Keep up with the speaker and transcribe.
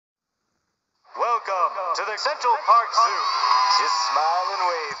to the Central Park Zoo. Just smile and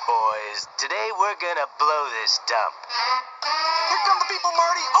wave, boys. Today we're gonna blow this dump. Here come the people,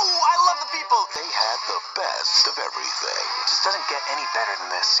 Marty. Oh, I love the people. They had the best of everything. Just doesn't get any better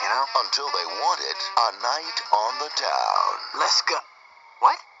than this, you know? Until they wanted a night on the town. Let's go.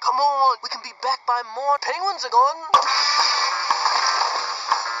 What? Come on. We can be back by morn. Penguins are gone.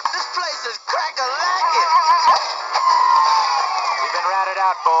 This place is crack-a-lackin'. We've been routed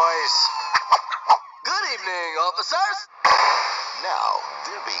out, boys. Good evening, officers. Now,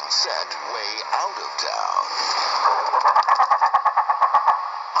 they're being sent way out of town.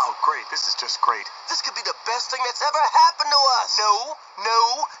 Oh, great. This is just great. This could be the best thing that's ever happened to us. No, no,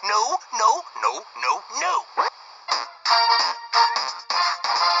 no, no, no, no, no.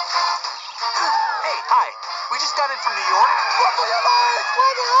 Hey, hi. We just got in from New York. What are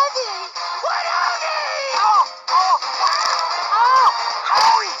they? What are they? Oh, oh, oh, oh.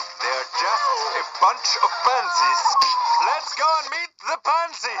 They're just a bunch of pansies. Let's go and meet the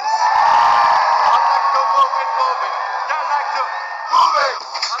pansies. I like to move it. I like to move it.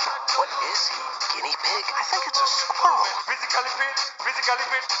 What is he? Guinea pig? I think it's a squirrel. Physically fit, physically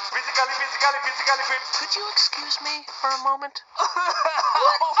fit, physically fit. Could you excuse me for a moment?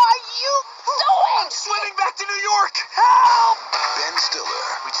 What are you doing? I'm swimming back to New York. Help! Ben Stiller,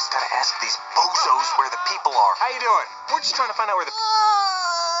 We just gotta ask these bozos where the people are. How you doing? We're just trying to find out where the...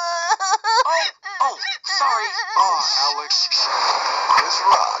 Oh, sorry. Oh, Alex. Chris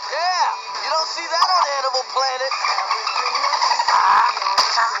Rock, Yeah, you don't see that on Animal Planet.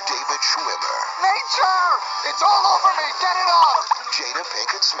 David Schwimmer, Nature! It's all over me. Get it off. Jada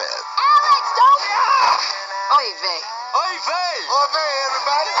Pinkett Smith, Alex, don't... Oy vey. Oy vey! Oy vey,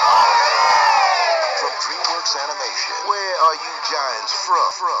 everybody. from DreamWorks Animation. Where are you giants from?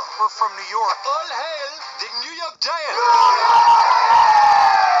 We're from New York. All hail the New York Giants!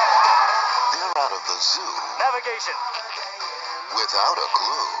 They're out of the zoo Navigation. without a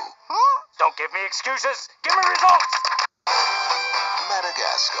clue. Don't give me excuses. Give me results.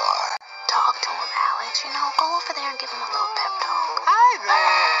 Madagascar. Talk to him, Alex. You know, go over there and give him a little pep talk. Hi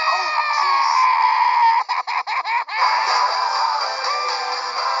there. Oh, jeez.